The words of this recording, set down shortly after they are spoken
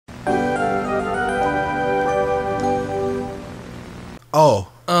Oh.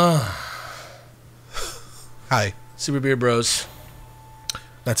 Hi. Super Beer Bros.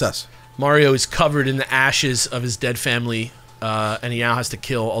 That's us. Mario is covered in the ashes of his dead family, and he now has to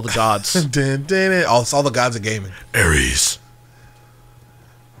kill all the gods. All the gods of gaming. Ares.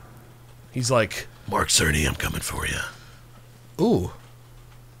 He's like, Mark Cerny, I'm coming for you. Ooh.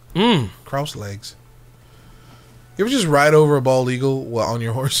 Cross legs. You ever just ride over a bald eagle on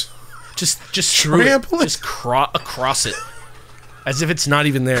your horse? just through it, Trample it. just across it, as if it's not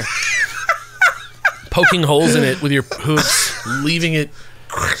even there. Poking holes in it with your hooves, leaving it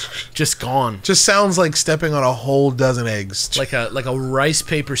just gone. Just sounds like stepping on a whole dozen eggs. Like a rice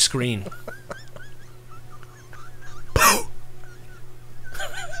paper screen.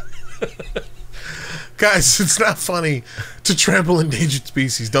 Guys, it's not funny to trample endangered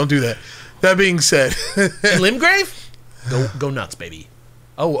species. Don't do that. That being said, Limgrave? Go nuts, baby.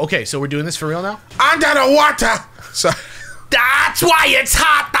 Oh, okay, so we're doing this for real now? under the water. Sorry. That's why it's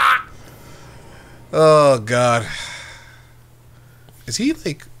hot. Oh God. Is he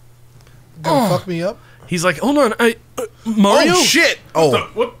like gonna fuck me up? He's like, hold on, Mario? Oh shit! Oh,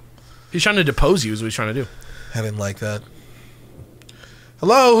 What? He's trying to depose you is what he's trying to do. I didn't like that.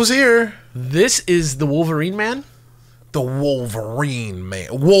 Hello, who's here? This is the Wolverine Man? The Wolverine man.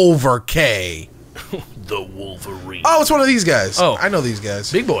 Wolver K. The Wolverine. Oh, it's one of these guys. Oh. I know these guys.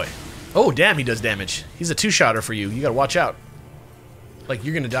 Big boy. Oh, damn, he does damage. He's a two-shotter for you. You gotta watch out. Like,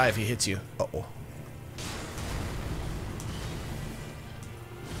 you're gonna die if he hits you. Uh-oh.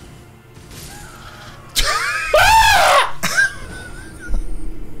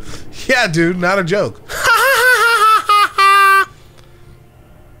 Yeah, dude, not a joke.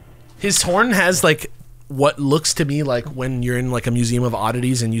 His horn has, like, what looks to me like when you're in, like, a museum of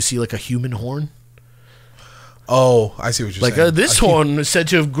oddities and you see, like, a human horn. Oh, I see what you're Like, saying. this horn is said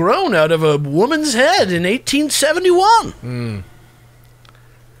to have grown out of a woman's head in 1871.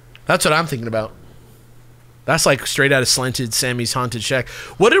 That's what I'm thinking about. That's, like, straight out of Slanted Sammy's Haunted Shack.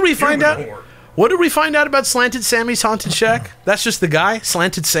 What did we find out? horn. What did we find out about Slanted Sammy's Haunted Shack? That's just the guy,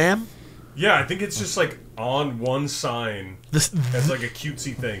 Slanted Sam? Yeah, I think it's just like on one sign as like a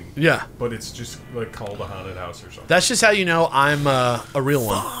cutesy thing. Yeah. But it's just like called a haunted house or something. That's just how you know I'm a real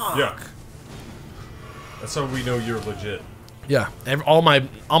one. Yeah. That's how we know you're legit. Yeah. All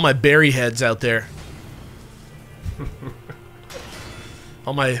my berry heads out there.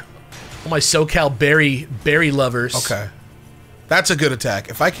 all my SoCal berry lovers. Okay. That's a good attack.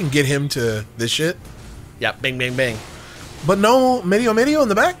 If I can get him to this shit. Yeah, bang, bang, bang. But no medio in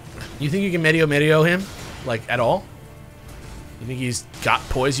the back? You think you can medio him? Like, at all? You think he's got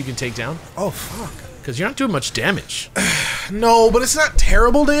poise you can take down? Oh, fuck. Because you're not doing much damage. No, but it's not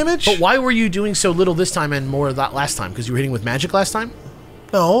terrible damage. But why were you doing so little this time and more of that last time? Because you were hitting with magic last time?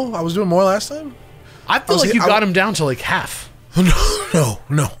 No, I was doing more last time. I feel like you got him down to, like, half. No.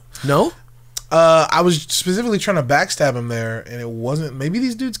 No? I was specifically trying to backstab him there, and it wasn't. Maybe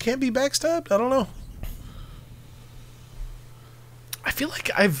these dudes can't be backstabbed? I don't know. I feel like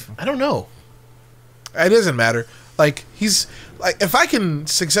I don't know. It doesn't matter. Like, he's... Like, if I can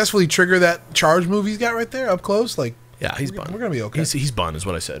successfully trigger that charge move he's got right there up close, like... Yeah, he's bun. We're going to be okay. He's bun is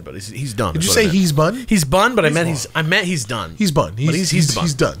what I said, but he's done. Did you say he's bun? He's bun, but I meant he's done. He's bun. But he's the bun.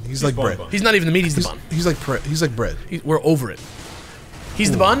 He's done. He's like bun, bread. bun. He's not even the meat, he's the bun. He's like bread. We're over it. He's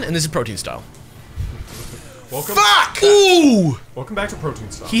the bun, and this is protein style. Welcome. Fuck! Ooh! Welcome back to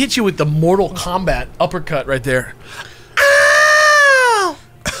Protein Style. He hit you with the Mortal Kombat uppercut right there.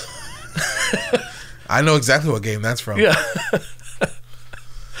 I know exactly what game that's from. Yeah.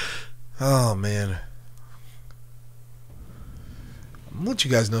 Oh, man. I'm gonna let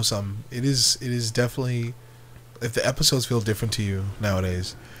you guys know something. It is definitely... If the episodes feel different to you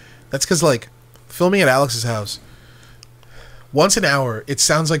nowadays, that's because, like, filming at Alex's house, once an hour, it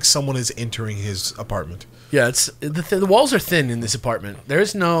sounds like someone is entering his apartment. Yeah, it's the walls are thin in this apartment.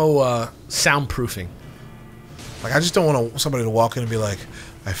 There's no soundproofing. Like, I just don't want somebody to walk in and be like,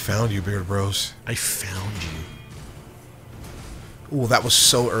 I found you, Beard Bros. I found you. Ooh, that was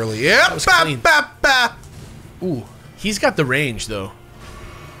so early. Yeah, That was clean. ba. Ooh, he's got the range though.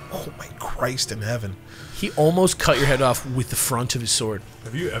 Oh my Christ in heaven. He almost cut your head off with the front of his sword.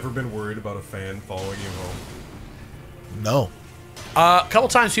 Have you ever been worried about a fan following you home? No. A couple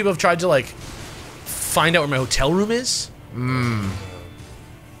times people have tried to, like, find out where my hotel room is.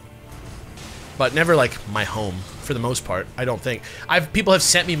 But never, like, my home, for the most part, I don't think. People have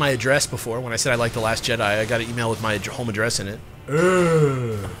sent me my address before. When I said I liked The Last Jedi, I got an email with my home address in it.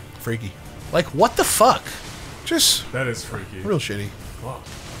 Freaky. Like, what the fuck? Just That is freaky. real shitty. Wow.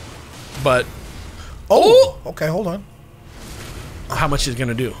 But Oh! Okay, hold on. how much is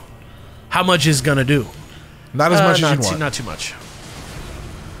gonna do? How much is gonna do? Not as much as you want. Not too much.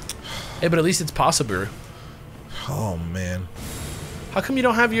 Hey, but at least it's possible. Oh man. How come you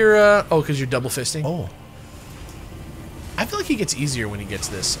don't have your? Oh, because you're double fisting. Oh. I feel like he gets easier when he gets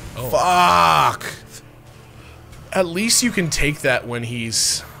this. Oh. Fuck. At least you can take that when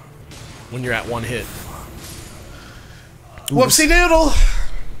you're at one hit. Whoopsie doodle.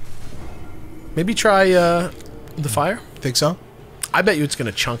 Maybe try the fire. Think so? I bet you it's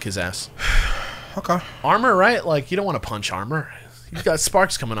gonna chunk his ass. Okay. Armor, right? Like you don't want to punch armor. He's got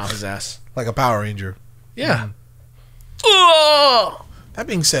sparks coming off his ass. Like a Power Ranger. Yeah. Oh! That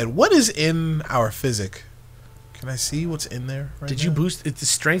being said, what is in our physic? Can I see what's in there right Did you boost? It's a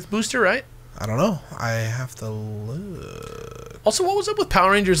strength booster, right? I don't know. I have to look. Also, what was up with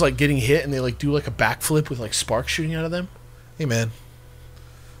Power Rangers like getting hit and they like do like a backflip with like sparks shooting out of them? Hey man,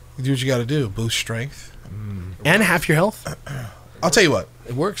 you do what you got to do. Boost strength. And half your health. I'll tell you what.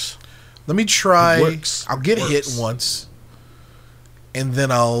 It works. Let me try. It works. I'll get It hit works. once, and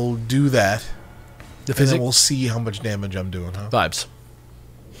then I'll do that. The And physics. then we'll see how much damage I'm doing, huh? Vibes.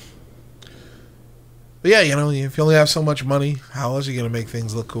 But yeah, you know, if you only have so much money, how else are you gonna make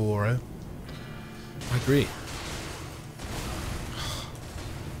things look cool, right? I agree.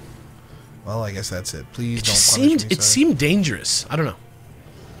 Well, I guess that's it. Please It don't just punish seemed me. it sir. seemed dangerous. I don't know.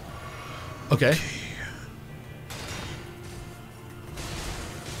 Okay.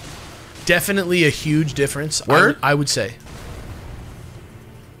 Definitely a huge difference. Word? I would say.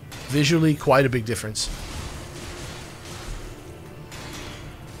 Visually, quite a big difference.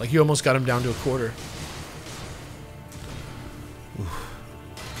 Like you almost got him down to a quarter.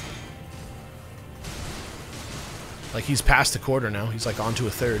 Like he's past a quarter now. He's like on to a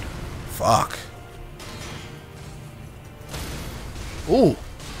third. Fuck. Ooh.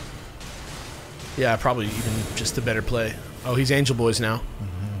 Yeah, probably even just a better play. Oh, he's Angel Boys now.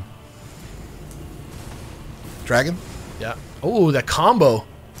 Dragon? Yeah. Oh, that combo.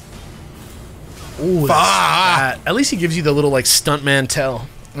 Ooh, Fuck. at least he gives you the little like stuntman tell.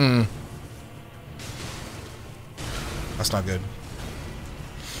 That's not good.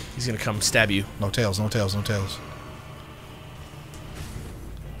 He's gonna come stab you. No tails, no tails, no tails.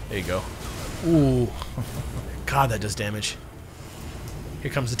 There you go. Ooh. God, that does damage.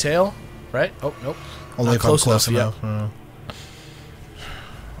 Here comes the tail. Right? Oh, nope. Only Not if I'm close enough, enough.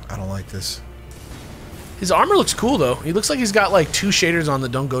 I don't like this. His armor looks cool though. He looks like he's got like two shaders on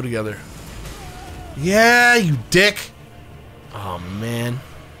that don't go together. Yeah, you dick. Oh man.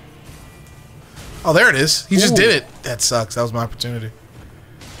 Oh, there it is. He just Ooh. did it. That sucks. That was my opportunity.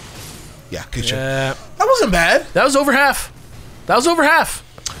 Yeah, good shit. Yeah. That wasn't bad. That was over half. That was over half.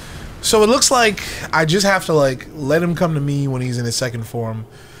 So it looks like I just have to like let him come to me when he's in his second form,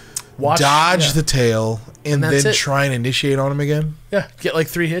 Watch, dodge yeah. the tail, and that's then it. try and initiate on him again. Yeah. Get like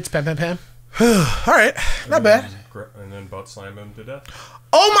 3 hits. Pam, pam, pam. All right, not bad. And then butt slam him to death.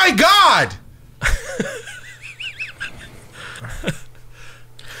 Oh my god!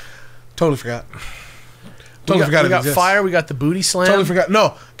 Totally forgot. Totally forgot We it got exists. fire. We got the booty slam. Totally forgot.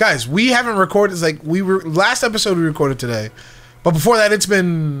 No, guys, we haven't recorded. It's like we were last episode we recorded today, but before that, it's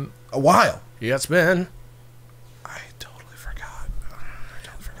been a while. Yeah, it's been. I totally forgot.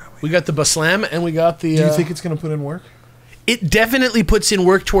 We got the baslam and we got the. Do you think it's gonna put in work? It definitely puts in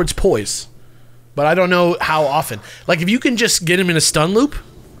work towards poise, but I don't know how often. Like if you can just get him in a stun loop.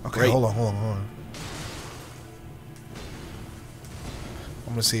 Okay, Great. hold on. I'm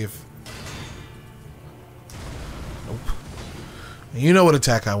gonna see if. Nope. You know what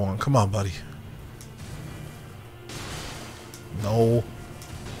attack I want. Come on, buddy. No.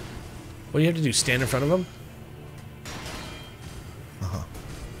 What do you have to do? Stand in front of him?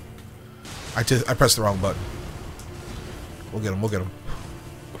 I pressed the wrong button. We'll get him.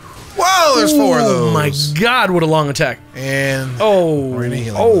 Whoa, there's 4 of those. Oh my god, what a long attack. And Oh. we're in a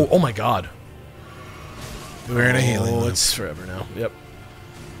healing. Oh my god. We're in a healing. Oh, loop. it's forever now. Yep.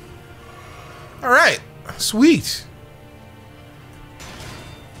 All right. Sweet.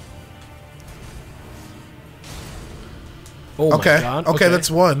 Oh Okay. my god. Okay,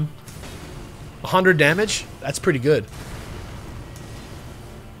 that's 1. 100 damage? That's pretty good.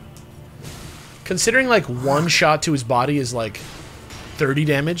 Considering like one shot to his body is like 30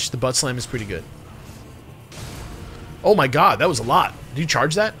 damage, the butt slam is pretty good. Oh my god, that was a lot. Did you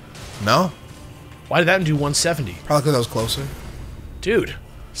charge that? No, Why did that do 170? probably because I was closer. Dude,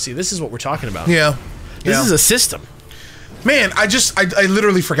 see, this is what we're talking about. Yeah. This Yeah. is a system. Man, I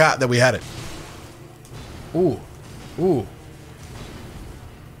literally forgot that we had it. Ooh. Ooh.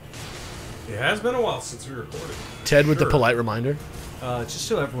 It has been a while since we recorded. Ted with the Sure. polite reminder. Just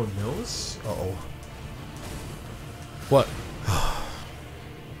so everyone knows, Uh-oh. What?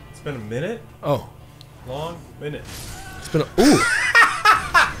 it's been a minute. Oh. Long minute. It's been a... Ooh.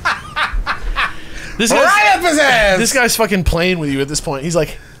 This right up his ass. This guy's fucking playing with you at this point. He's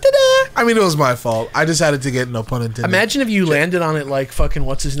like, ta-da! I mean, it was my fault. I just had it to get no pun intended. Imagine if you landed on it like fucking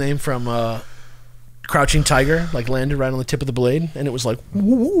what's his name from Crouching Tiger, like landed right on the tip of the blade, and it was like,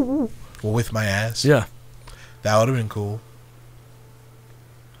 well, with my ass. yeah. That would have been cool.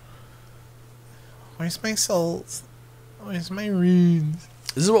 Where's my souls? Where's my runes?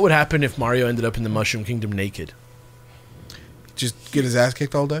 This is what would happen if Mario ended up in the Mushroom Kingdom naked. Just get his ass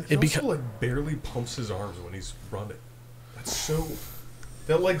kicked all day? He also, like, barely pumps his arms when he's running. That's so...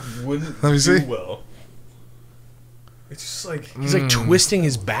 That, like, wouldn't Let me do see. well. It's just like... He's like twisting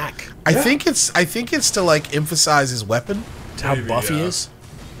his back. I think it's to, like, emphasize his weapon. How Maybe, buff he yeah. is.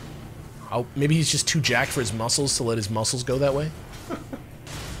 Maybe he's just too jacked for his muscles to let his muscles go that way.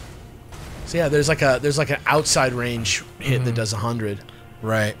 So yeah, there's like an outside range hit that does 100.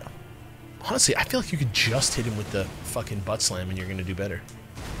 Right. Honestly, I feel like you could just hit him with the fucking butt slam and you're gonna do better.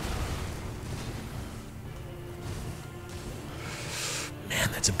 Man,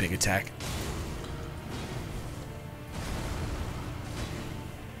 that's a big attack.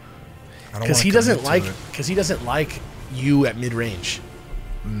 Because he doesn't like you at mid range.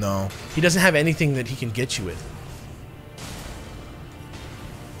 No. He doesn't have anything that he can get you with.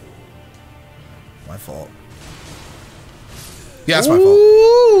 My fault. Yeah, it's my fault.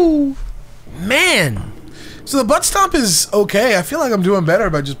 Ooh, man. So the butt stomp is okay. I feel like I'm doing better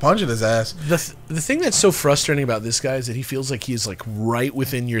by just punching his ass. The thing that's so frustrating about this guy is that he feels like he's like right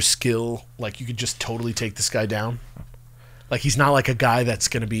within your skill. Like you could just totally take this guy down. Like he's not like a guy that's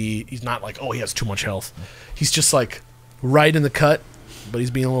gonna be. He's not like, oh, he has too much health. He's just like right in the cut, but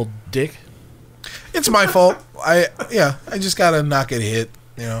he's being a little dick. It's my fault. I just gotta not get hit.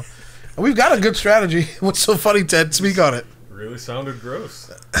 You know, and we've got a good strategy. What's so funny, Ted? Speak on it. Really sounded gross.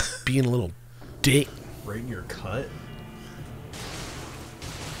 Being a little dick. Right in your cut.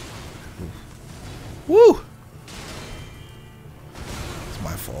 Woo! It's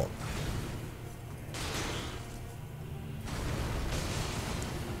my fault.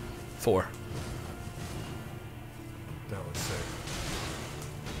 Four. That was sick.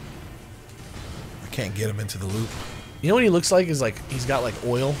 I can't get him into the loop. You know what he looks like? Is like he's got like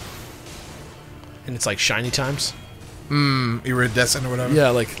oil, and it's like shiny times. Iridescent or whatever. Yeah,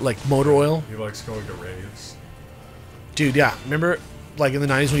 like motor oil. He likes going to raves. Dude, yeah. Remember, like in the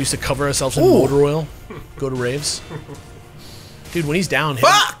 90s when we used to cover ourselves in Ooh. motor oil, go to raves. Dude, when he's down, hit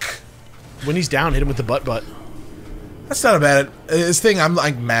him. Fuck! When he's down, hit him with the butt. That's not a bad. This thing I'm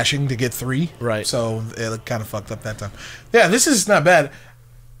like mashing to get 3. Right. So it kind of fucked up that time. Yeah, this is not bad.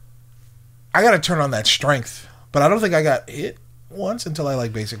 I gotta turn on that strength, but I don't think I got hit once until I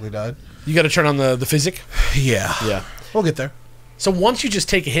like basically died. You got to turn on the physic. Yeah. Yeah. We'll get there. So once you just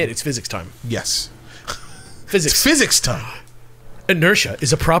take a hit, it's physics time. Yes. Physics. It's physics time. Inertia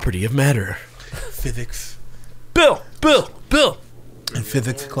is a property of matter. Physics. Bill. In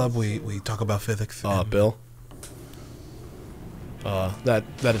Physics Club, we talk about physics. Bill. That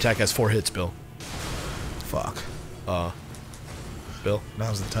attack has 4 hits, Bill. Fuck. Bill.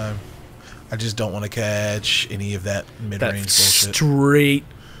 Now's the time. I just don't want to catch any of that mid-range bullshit.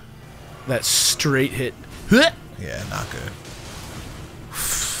 That straight hit. Yeah, not good.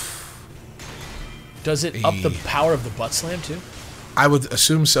 Does it up the power of the butt slam too? I would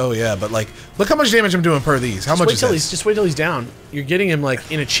assume so, yeah. But like, look how much damage I'm doing per these. How much is this? Just wait till he's down. You're getting him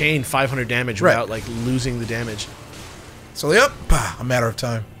like in a chain 500 damage Right. without like losing the damage. So yep, a matter of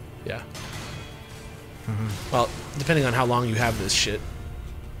time. Yeah. Well, depending on how long you have this shit.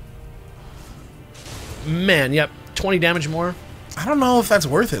 Man, yep. 20 damage more. I don't know if that's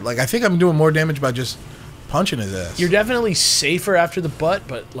worth it. Like, I think I'm doing more damage by just punching his ass. You're definitely safer after the butt,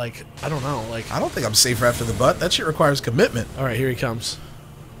 but like, I don't know. Like, I don't think I'm safer after the butt. That shit requires commitment. all right, here he comes.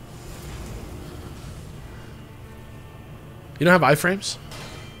 You don't have iframes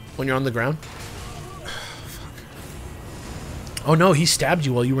when you're on the ground? Oh no, he stabbed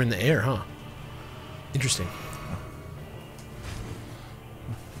you while you were in the air, huh? Interesting.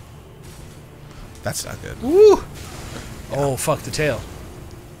 That's not good. Woo! Oh, fuck the tail.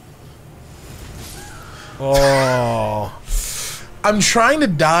 Oh. I'm trying to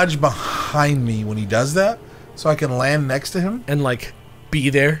dodge behind me when he does that, so I can land next to him. And like, be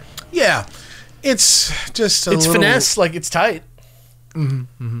there. Yeah, it's just a It's little... finesse, like it's tight. I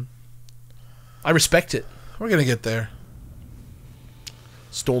respect it. We're gonna get there.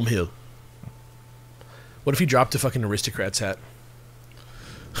 Stormhill. What if he dropped a fucking aristocrat's hat?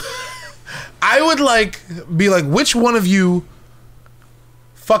 I would be like, which one of you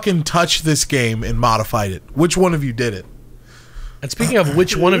fucking touched this game and modified it? Which one of you did it? And speaking of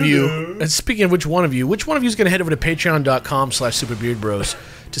which one of you is going to head over to patreon.com/superbeardbros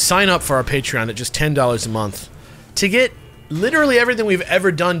to sign up for our Patreon at just $10 a month to get literally everything we've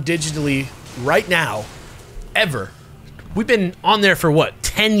ever done digitally right now, ever. We've been on there for what,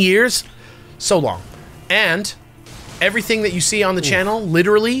 10 years? So long. And everything that you see on the channel,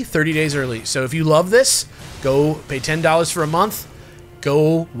 literally 30 days early. So if you love this, go pay $10 for a month.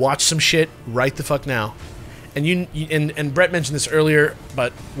 Go watch some shit right the fuck now. And and Brett mentioned this earlier,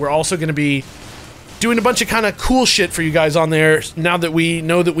 but we're also going to be doing a bunch of kind of cool shit for you guys on there now that we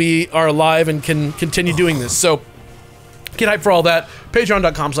know that we are alive and can continue doing this. So get hyped for all that.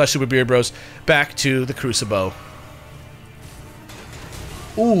 Patreon.com/SuperBeardBros. Back to the Crucible.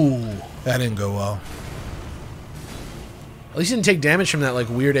 Ooh. That didn't go well. At least he didn't take damage from that like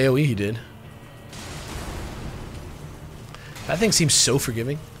weird AoE he did. That thing seems so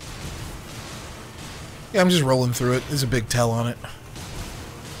forgiving. Yeah, I'm just rolling through it. There's a big tell on it.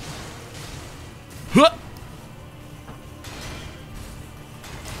 Huh.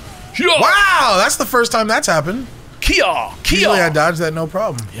 Wow, that's the first time that's happened. Kia! Usually I dodge that no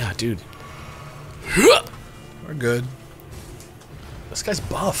problem. Yeah, dude. We're good. This guy's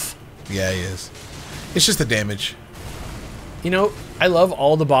buff. Yeah, he is. It's just the damage. You know, I love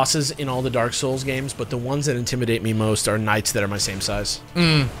all the bosses in all the Dark Souls games, but the ones that intimidate me most are knights that are my same size.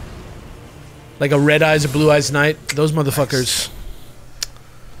 Like a Red Eyes or Blue Eyes Knight. Those motherfuckers.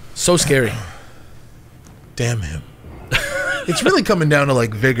 So scary. Damn him. It's really coming down to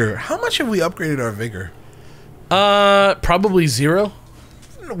like vigor. How much have we upgraded our vigor? Probably 0.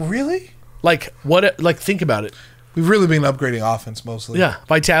 Really? Like, what? Like, think about it. We've really been upgrading offense mostly. Yeah.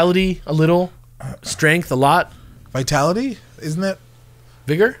 Vitality, a little. Strength, a lot. Vitality? Isn't that?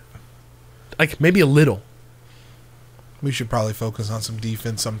 Vigor? Like, maybe a little. We should probably focus on some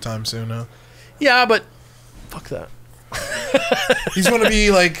defense sometime soon, huh? Yeah, but fuck that. He's going to be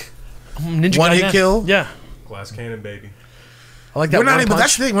like Ninja one guy hit now. kill? Yeah. Glass cannon, baby. I like that. We're not one even, punch.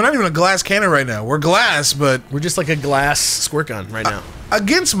 that's the thing. We're not even a glass cannon right now. We're glass, but We're just like a glass squirt gun right now.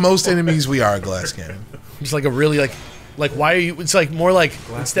 against most enemies, we are a glass cannon. Just like a really like why are you? It's like more like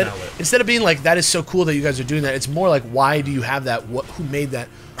Glass instead mallet. of being like that is so cool that you guys are doing that. It's more like why do you have that? What who made that?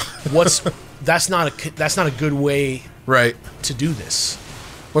 What's that's not a good way Right. to do this.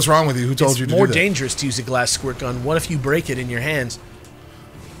 What's wrong with you? Who told It's you to more do that? dangerous to use a glass squirt gun. What if you break it in your hands?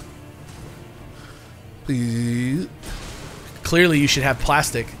 Please. Clearly, you should have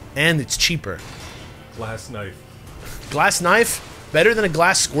plastic, and it's cheaper. Glass knife. Glass knife better than a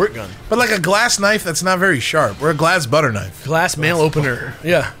glass squirt gun. But like a glass knife that's not very sharp. Or a glass butter knife. Glass mail opener.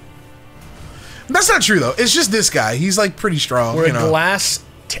 Yeah. That's not true, though. It's just this guy. He's like pretty strong. Or you a know. glass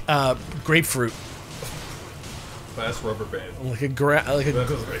grapefruit. Glass rubber band. Like a That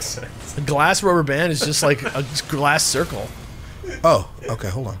doesn't make sense. a glass rubber band is just like a glass circle. Oh, okay,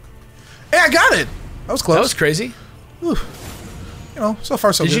 hold on. Hey, I got it. That was close. That was crazy. You know, so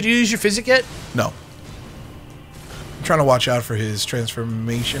far so Did good. you use your physic yet? No. I'm trying to watch out for his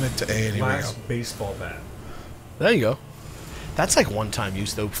transformation into A, and here we go. Glass baseball bat. There you go. That's like one-time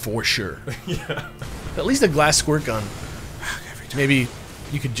use, though, for sure. Yeah. At least a glass squirt gun. Maybe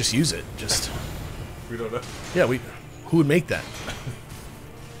you could just use it. Just We don't know. yeah. Who would make that?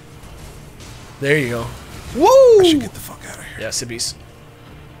 There you go. I should get the fuck out of here. Yeah, Sibbies.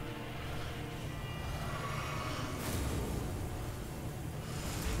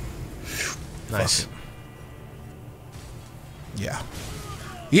 Nice. Yeah.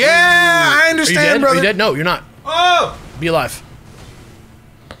 Yeah, I Are you understand, dead? brother. Are you dead? No, you're not. Oh! Be alive.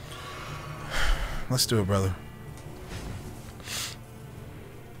 Let's do it, brother.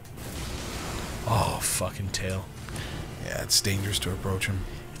 Oh, fucking tail. Yeah, it's dangerous to approach him.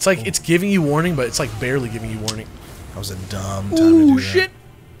 It's like it's giving you warning, but it's like barely giving you warning. That was a dumb time to do Ooh, that. shit.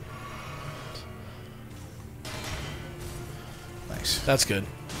 Nice. That's good.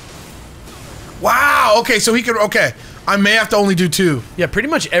 Wow. Okay, so he could. Okay, I may have to only do 2. Yeah, pretty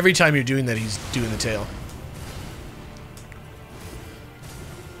much every time you're doing that, he's doing the tail.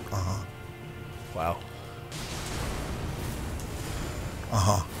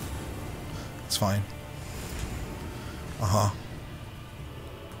 Wow. It's fine.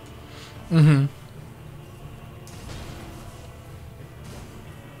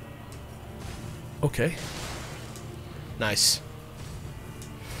 Okay. Nice.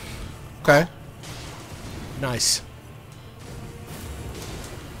 Okay. Nice.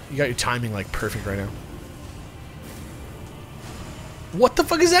 You got your timing like perfect right now. What the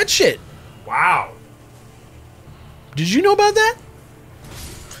fuck is that shit? Wow. Did you know about that?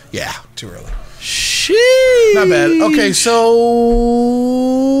 Yeah, too early. Sheesh. Not bad. Okay,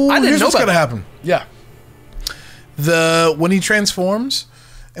 so I didn't here's know what's about gonna that. happen. Yeah. When he transforms,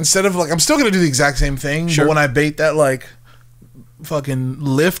 instead of like, I'm still gonna do the exact same thing, Sure. but when I bait that like fucking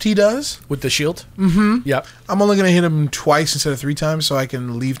lift he does. With the shield? Mm-hmm. Yep. I'm only going to hit him twice instead of 3 times so I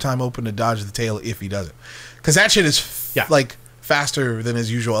can leave time open to dodge the tail if he does it. Because that shit is like faster than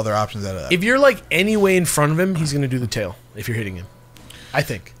his usual other options. If you're like any way in front of him, he's going to do the tail if you're hitting him. I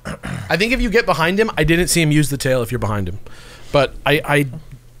think. I think if you get behind him, I didn't see him use the tail if you're behind him. But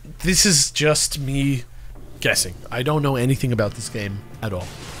this is just me guessing. I don't know anything about this game at all.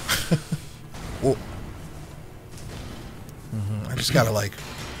 Well, I just gotta like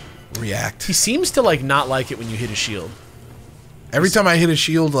react. He seems to like not like it when you hit a shield. Every time I hit a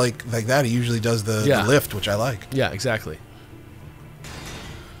shield like that, he usually does the lift, which I like. Yeah, exactly.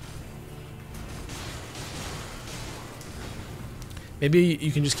 Maybe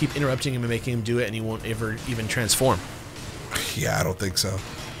you can just keep interrupting him and making him do it, and he won't ever even transform. Yeah, I don't think so.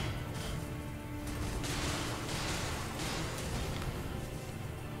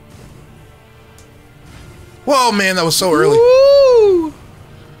 Whoa, man, that was so early. Woo!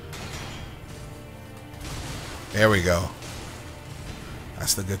 There we go.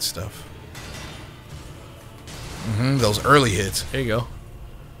 That's the good stuff. Those early hits. There you go.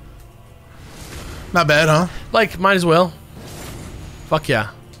 Not bad, huh? Like, might as well. Fuck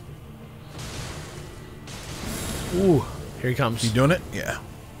yeah. Ooh, here he comes. You doing it? Yeah.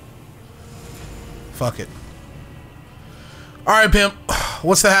 Fuck it. All right, pimp.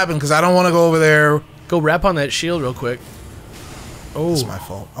 What's to happen? Because I don't want to go over there. Go wrap on that shield real quick. Oh. It's my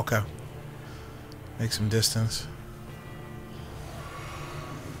fault. Okay. Make some distance.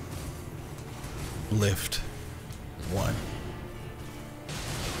 Lift. 1.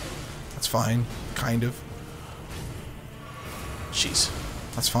 That's fine. Kind of. Jeez.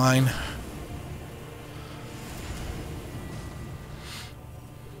 That's fine.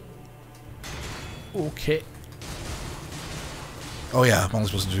 Okay. Oh yeah, I'm only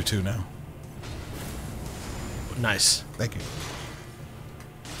supposed to do 2 now. Nice. Thank you.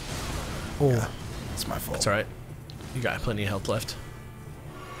 Oh. Yeah, it's my fault. It's alright. You got plenty of health left.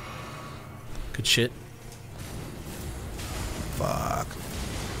 Good shit. Fuck.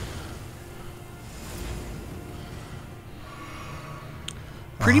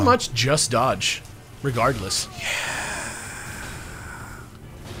 Pretty much just dodge, regardless. Yeah.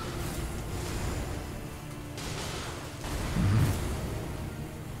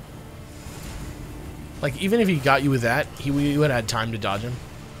 Like, even if he got you with that, we would have had time to dodge him.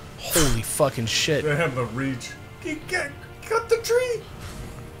 Holy fucking shit. They have the reach. Cut the tree!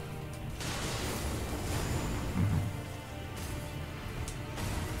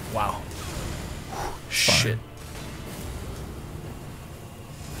 Wow. Shit.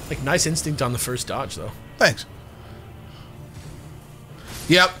 Like, nice instinct on the first dodge, though. Thanks.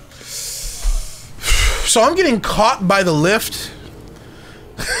 Yep. So I'm getting caught by the lift,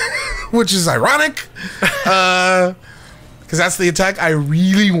 which is ironic, because that's the attack I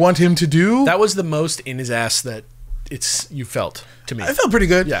really want him to do. That was the most in his ass that you felt to me. I felt pretty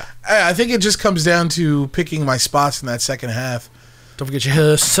good. Yeah. I think it just comes down to picking my spots in that second half. Don't forget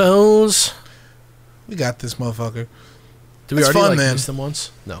your souls. We got this, motherfucker. Did we It's already fun, like man. use them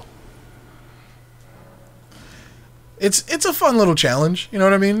once? No. It's a fun little challenge. You know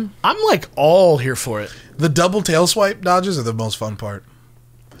what I mean? I'm like all here for it. The double tail swipe dodges are the most fun part.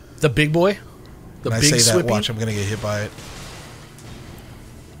 The big boy? The When I big say that, swippy? watch, I'm gonna get hit by it.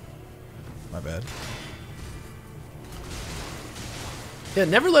 My bad. Yeah,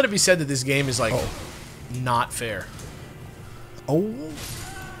 never let it be said that this game is like not fair. Oh,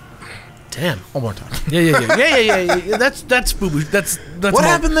 Damn. one more time. Yeah. That's boo boo. That's What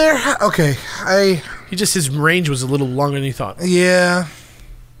happened there? Okay, His range was a little longer than he thought. yeah.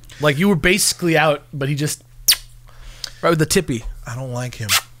 Like you were basically out, but he just right with the tippy. I don't like him.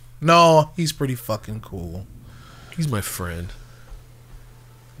 No, he's pretty fucking cool. He's my friend.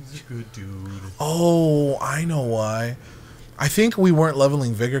 He's a good dude. Oh, I know why. I think we weren't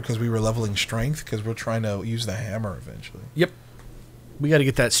leveling vigor because we were leveling strength because we're trying to use the hammer eventually. Yep. We got to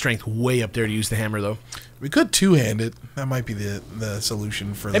get that strength way up there to use the hammer, though. We could two-hand it. That might be the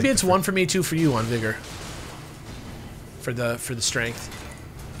solution for. Maybe like, it's 1 for me, 2 for you on vigor. For the strength,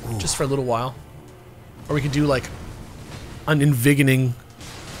 just for a little while, or we could do like an invigorating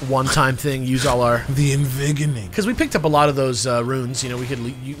one-time thing. Use all our the invigorating. because we picked up a lot of those runes. You know, we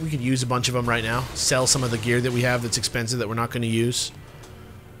could use a bunch of them right now. Sell some of the gear that we have that's expensive that we're not going to use.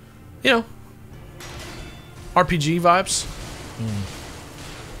 You know, RPG vibes.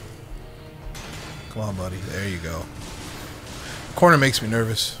 Come on, buddy. There you go. Corner makes me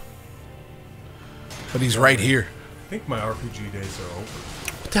nervous, but he's right here. I think my RPG days are over.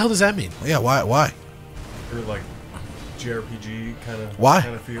 What the hell does that mean? Yeah. Why? They're like JRPG kind of Why?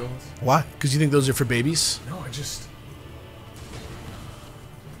 feels. Why? Because you think those are for babies? No, I just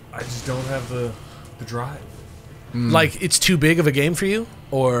I just don't have the drive. Like, it's too big of a game for you?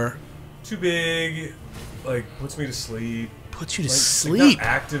 Or... Too big, like, puts me to sleep. Puts you to Like, sleep? not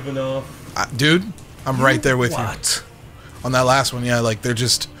active enough. Dude, I'm right there with you. What? On that last one, yeah, like, they're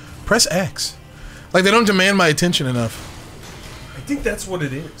just... Press X. Like, they don't demand my attention enough. I think that's what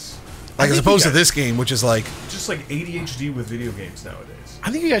it is. Like, as opposed to this game, which is like... Just like ADHD with video games nowadays.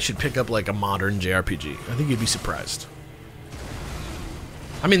 I think you guys should pick up, like, a modern JRPG. I think you'd be surprised.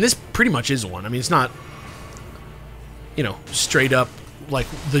 I mean, this pretty much is one. I mean, it's not, you know, straight up, like,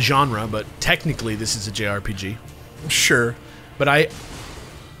 the genre, but technically this is a JRPG. Sure. But I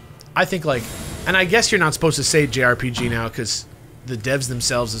think, like... And I guess you're not supposed to say JRPG now, because the devs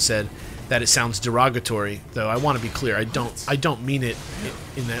themselves have said that it sounds derogatory, though I want to be clear. I don't mean it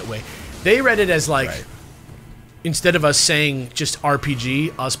in that way. They read it as, like... Right. Instead of us saying just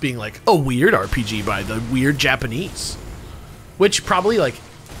RPG, us being like, a weird RPG by the weird Japanese. Which probably, like,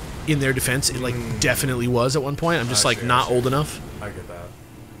 in their defense, it, like, definitely was at one point. I'm just, like, not old enough. I get that.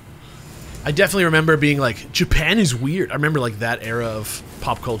 I definitely remember being like, Japan is weird. I remember, like, that era of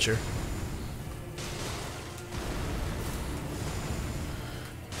pop culture.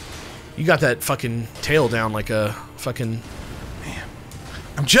 You got that fucking tail down like a fucking... Man.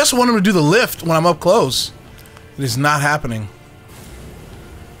 I'm just wanting to do the lift when I'm up close. It is not happening.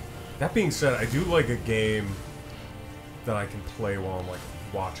 That being said, I do like a game that I can play while I'm like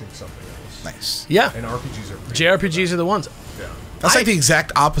watching something else. Nice. Yeah. And RPGs are pretty JRPGs are the ones. Yeah. That's like the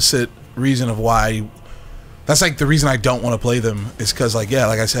exact opposite reason of why... That's like the reason I don't want to play them. Is because, like, yeah,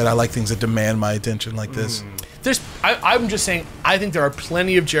 like I said, I like things that demand my attention like this. I'm just saying, I think there are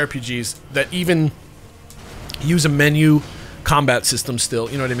plenty of JRPGs that even use a menu combat system still,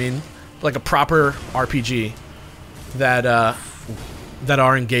 you know what I mean? Like a proper RPG that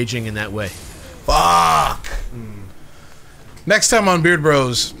are engaging in that way. Fuck! Next time on Beard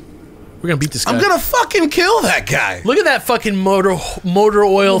Bros, we're gonna beat this guy. I'm gonna fucking kill that guy. Look at that fucking motor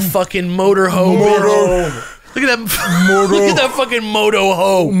oil fucking motor hoe. Look at that look at that fucking moto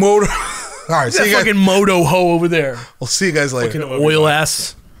hoe. All right, Look at that fucking moto hoe over there. We'll see you guys later. Fucking oil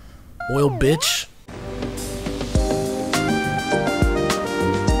ass. Oil bitch.